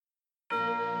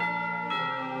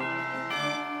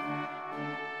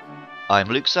I'm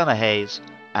Luke Summerhays,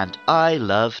 and I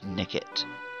love Nickit.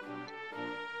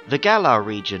 The Galar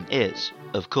region is,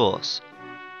 of course,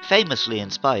 famously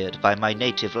inspired by my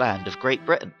native land of Great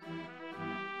Britain.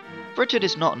 Britain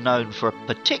is not known for a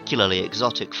particularly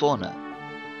exotic fauna,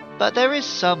 but there is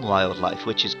some wildlife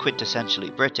which is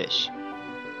quintessentially British.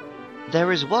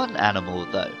 There is one animal,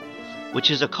 though,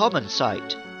 which is a common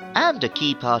sight and a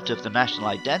key part of the national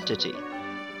identity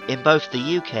in both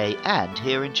the UK and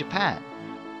here in Japan: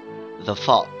 the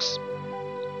fox.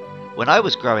 When I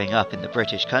was growing up in the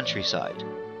British countryside,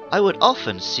 I would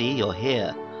often see or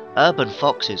hear urban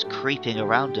foxes creeping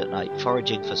around at night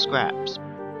foraging for scraps.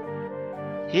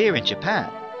 Here in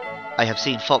Japan, I have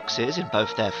seen foxes in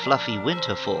both their fluffy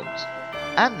winter forms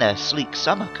and their sleek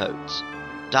summer coats,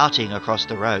 darting across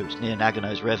the road near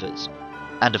Nagano's rivers,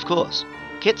 and of course,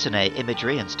 kitsune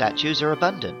imagery and statues are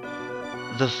abundant.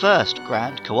 The first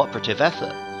grand cooperative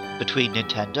effort between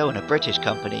Nintendo and a British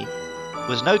company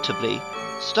was notably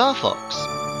Star Fox.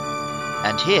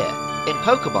 And here, in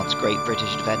Pokemon's Great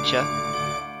British Adventure,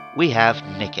 we have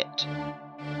Nickit.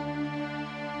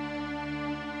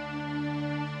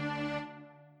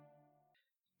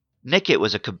 Nickit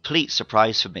was a complete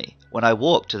surprise for me when I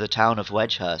walked to the town of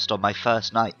Wedgehurst on my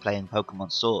first night playing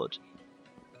Pokemon Sword.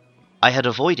 I had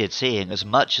avoided seeing as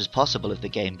much as possible of the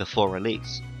game before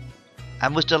release,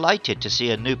 and was delighted to see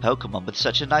a new Pokemon with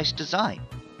such a nice design.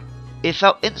 It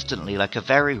felt instantly like a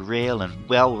very real and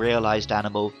well-realised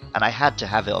animal, and I had to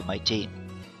have it on my team.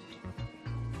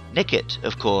 Nickit,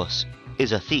 of course,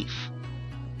 is a thief.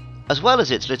 As well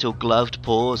as its little gloved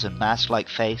paws and mask-like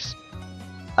face,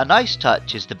 a nice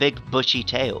touch is the big bushy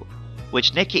tail,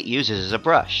 which Nickit uses as a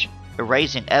brush,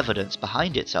 erasing evidence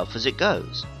behind itself as it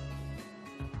goes.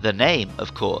 The name,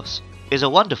 of course, is a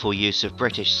wonderful use of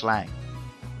British slang.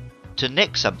 To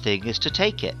nick something is to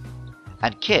take it,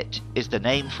 and Kit is the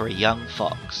name for a young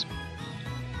fox.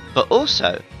 But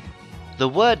also, the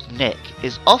word nick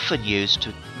is often used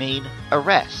to mean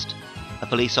arrest. A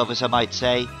police officer might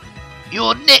say,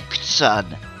 "You're nicked,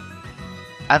 son!"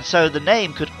 And so the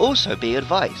name could also be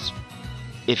advice.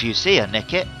 If you see a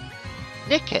Nickit,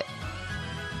 nick it.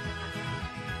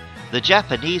 The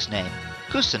Japanese name,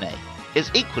 Kusune,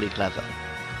 is equally clever.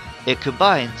 It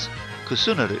combines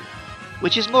Kusunaru,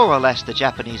 which is more or less the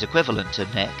Japanese equivalent to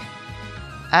nick,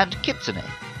 and Kitsune.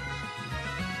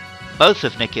 Both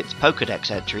of Nickit's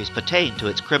Pokédex entries pertain to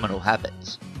its criminal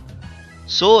habits.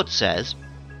 Sword says,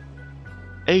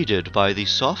 "Aided by the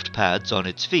soft pads on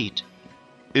its feet,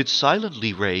 it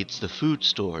silently raids the food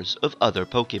stores of other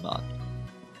Pokemon.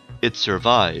 It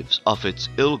survives off its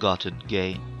ill-gotten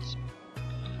gains."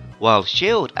 While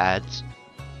Shield adds,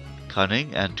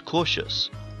 "Cunning and cautious,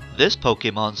 this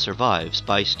Pokemon survives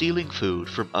by stealing food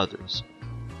from others.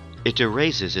 It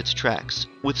erases its tracks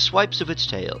with swipes of its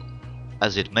tail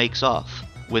as it makes off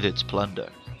with its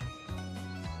plunder."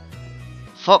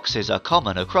 Foxes are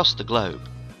common across the globe,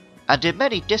 and in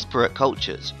many disparate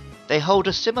cultures they hold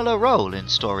a similar role in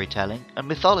storytelling and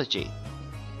mythology.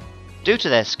 Due to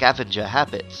their scavenger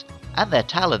habits and their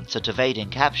talents at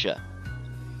evading capture,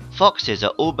 foxes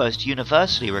are almost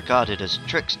universally regarded as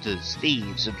tricksters,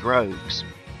 thieves, and rogues.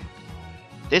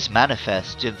 This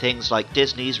manifests in things like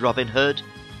Disney's Robin Hood,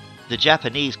 the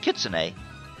Japanese Kitsune,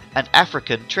 and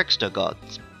African trickster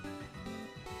gods.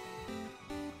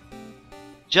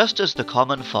 Just as the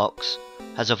common fox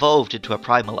has evolved into a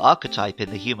primal archetype in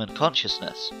the human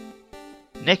consciousness,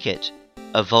 Nickit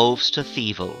evolves to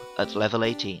Thievul at level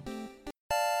 18.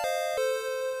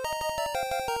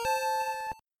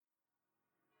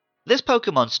 This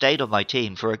Pokemon stayed on my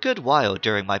team for a good while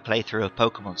during my playthrough of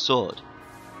Pokemon Sword.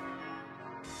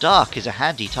 Dark is a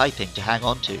handy typing to hang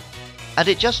on to, and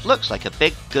it just looks like a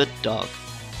big good dog.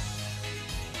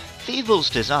 Thievul's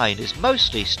design is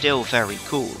mostly still very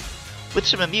cool, with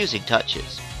some amusing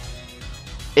touches.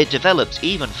 It develops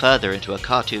even further into a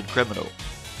cartoon criminal,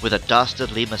 with a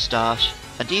dastardly moustache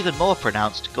and even more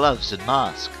pronounced gloves and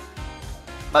mask.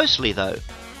 Mostly though,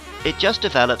 it just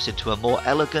develops into a more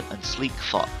elegant and sleek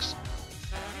fox.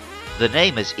 The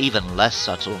name is even less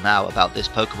subtle now about this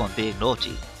Pokemon being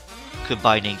naughty,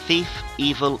 combining thief,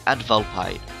 evil, and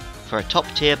vulpine for a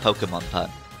top-tier Pokemon pun.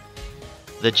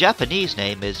 The Japanese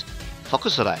name is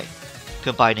Fokusarai,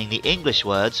 combining the English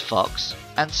words fox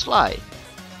and sly.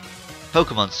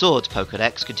 Pokemon Sword's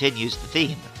Pokédex continues the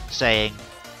theme, saying,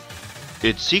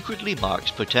 "It secretly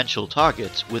marks potential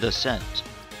targets with a scent.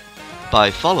 By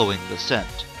following the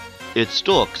scent, it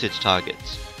stalks its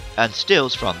targets and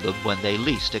steals from them when they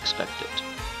least expect it."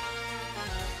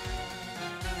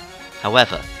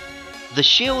 However, the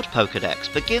Shield Pokédex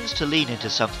begins to lean into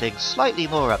something slightly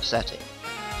more upsetting.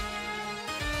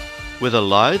 With a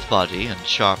lithe body and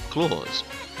sharp claws,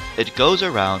 it goes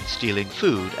around stealing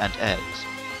food and eggs.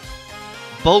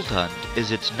 Boltund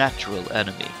is its natural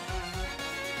enemy.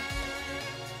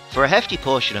 For a hefty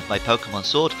portion of my Pokemon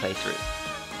Sword playthrough,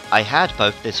 I had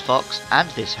both this fox and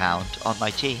this hound on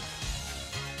my team.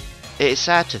 It is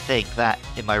sad to think that,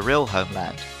 in my real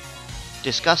homeland,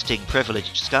 disgusting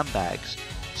privileged scumbags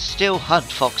still hunt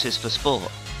foxes for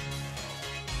sport,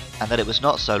 and that it was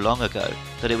not so long ago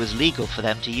that it was legal for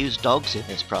them to use dogs in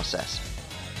this process.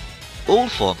 All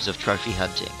forms of trophy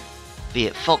hunting, be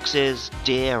it foxes,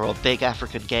 deer or big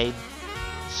African game,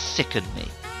 sicken me.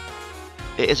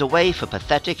 It is a way for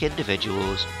pathetic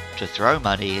individuals to throw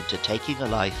money into taking a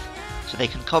life so they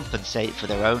can compensate for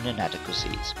their own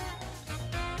inadequacies.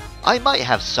 I might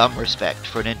have some respect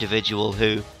for an individual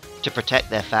who, to protect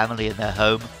their family and their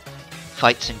home,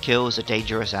 fights and kills a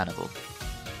dangerous animal.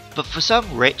 But for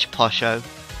some rich posho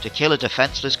to kill a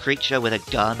defenseless creature with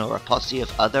a gun or a posse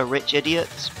of other rich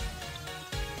idiots,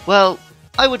 well,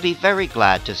 I would be very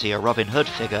glad to see a Robin Hood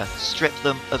figure strip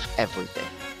them of everything.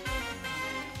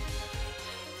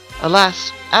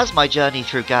 Alas, as my journey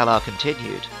through Galar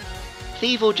continued,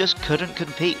 Thievul just couldn't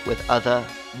compete with other,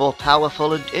 more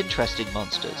powerful and interesting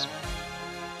monsters.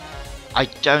 I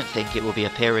don't think it will be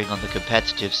appearing on the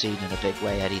competitive scene in a big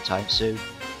way anytime soon,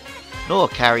 nor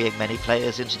carrying many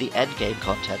players into the endgame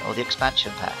content or the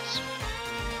expansion pass.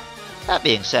 That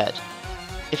being said,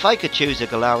 if I could choose a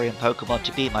Galarian Pokemon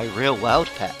to be my real-world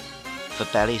pet, for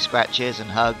belly scratches and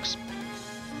hugs,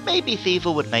 maybe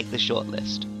Thievul would make the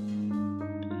shortlist.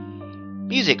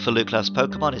 Music for Luke Loves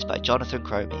Pokemon is by Jonathan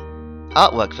Cromie.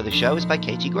 Artwork for the show is by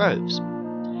Katie Groves.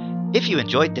 If you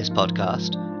enjoyed this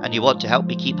podcast, and you want to help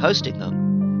me keep hosting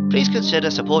them, please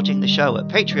consider supporting the show at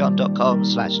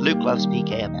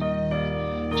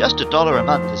patreon.com/lukelovespkmn. Just $1 a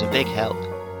month is a big help,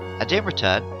 and in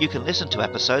return, you can listen to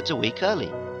episodes a week early.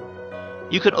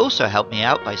 You can also help me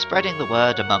out by spreading the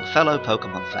word among fellow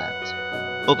Pokemon fans,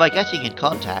 or by getting in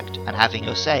contact and having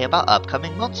your say about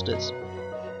upcoming monsters.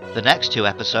 The next 2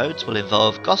 episodes will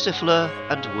involve Gossifleur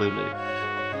and Wooloo.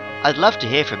 I'd love to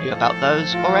hear from you about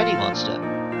those or any monster,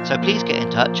 so please get in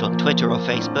touch on Twitter or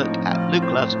Facebook at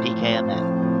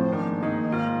LukeLovesPKMN.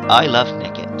 I love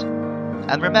Nickit.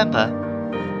 And remember,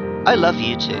 I love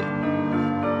you too.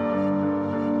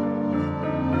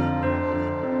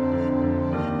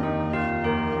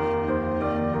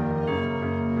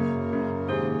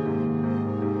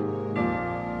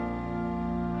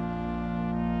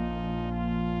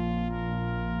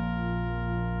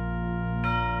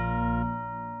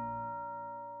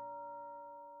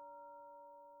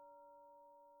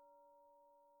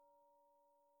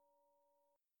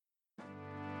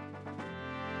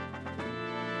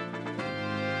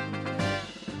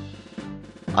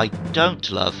 I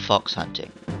don't love fox hunting.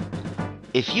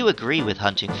 If you agree with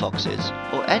hunting foxes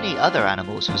or any other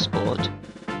animals for sport,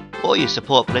 or you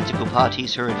support political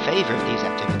parties who are in favour of these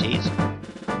activities,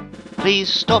 please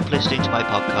stop listening to my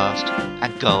podcast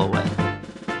and go away.